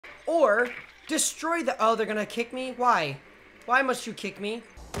or destroy the... Oh, they're gonna kick me? Why? Why must you kick me?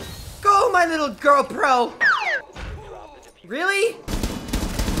 Go, my little girl pro! Really?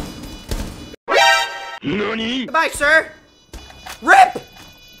 Nani? Goodbye, sir! RIP!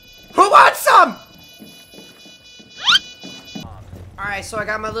 Who wants some? Alright, so I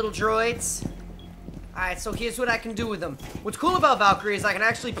got my little droids. Alright, so here's what I can do with them. What's cool about Valkyrie is I can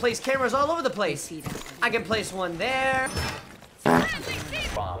actually place cameras all over the place. I can place one there.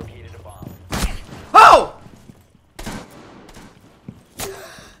 Oh!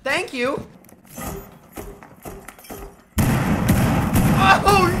 Thank you.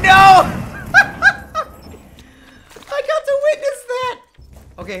 Oh no! I got to witness that!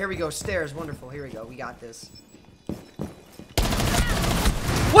 Okay, here we go. Stairs. Wonderful. Here we go. We got this.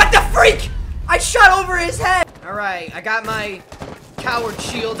 What the freak? I shot over his head! Alright, I got my coward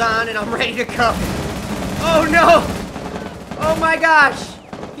shield on and I'm ready to come. Oh no! Oh my gosh!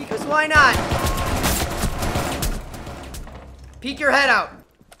 Because why not? Peek your head out.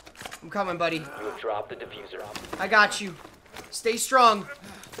 I'm coming, buddy. You have dropped the diffuser. I got you. Stay strong.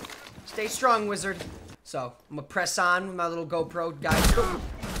 Stay strong, wizard. So, I'm gonna press on with my little GoPro, guys.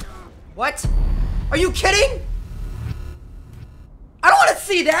 What? Are you kidding? I don't want to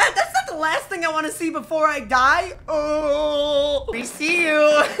see that. That's not the last thing I want to see before I die. Oh, we see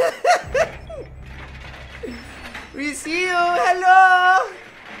you. We see you. Hello.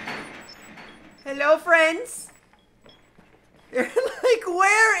 Hello, friends. You're like,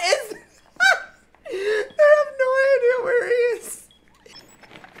 where is... I have no idea where he is.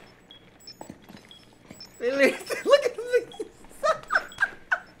 Look at him.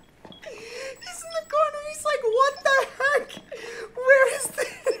 He's in the corner. He's like, what the heck? Where is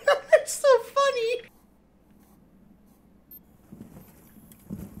this? That's so funny.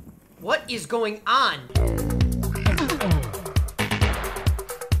 What is going on? Oh, yeah.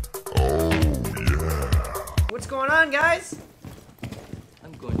 What's going on, guys?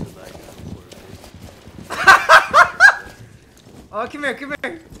 I'm going to lie down for a bit. Oh, come here, come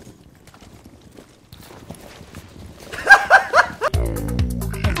here.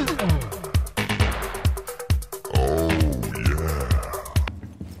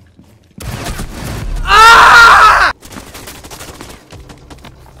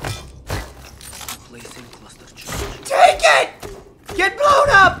 Take it! Get blown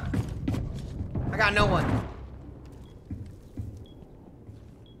up! I got no one.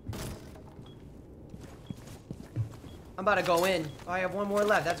 I'm about to go in. Oh, I have one more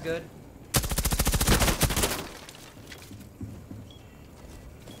left. That's good.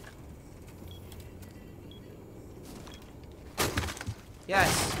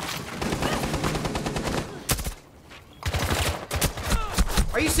 Yes.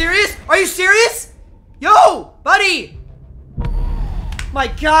 Are you serious? Are you serious? Yo, buddy! My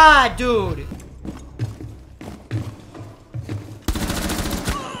God, dude.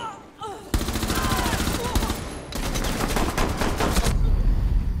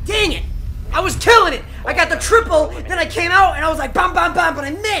 Dang it! I was killing it! I got the triple, then I came out and I was like bam, bam, bam, but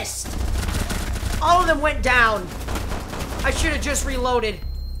I missed! All of them went down. I should have just reloaded.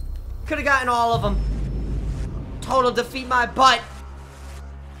 Could have gotten all of them. Total defeat my butt.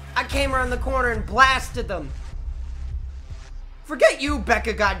 I came around the corner and blasted them. Forget you,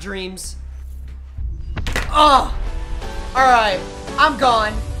 Becca Got Dreams. Oh! Alright, I'm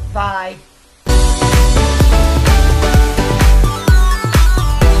gone. Bye.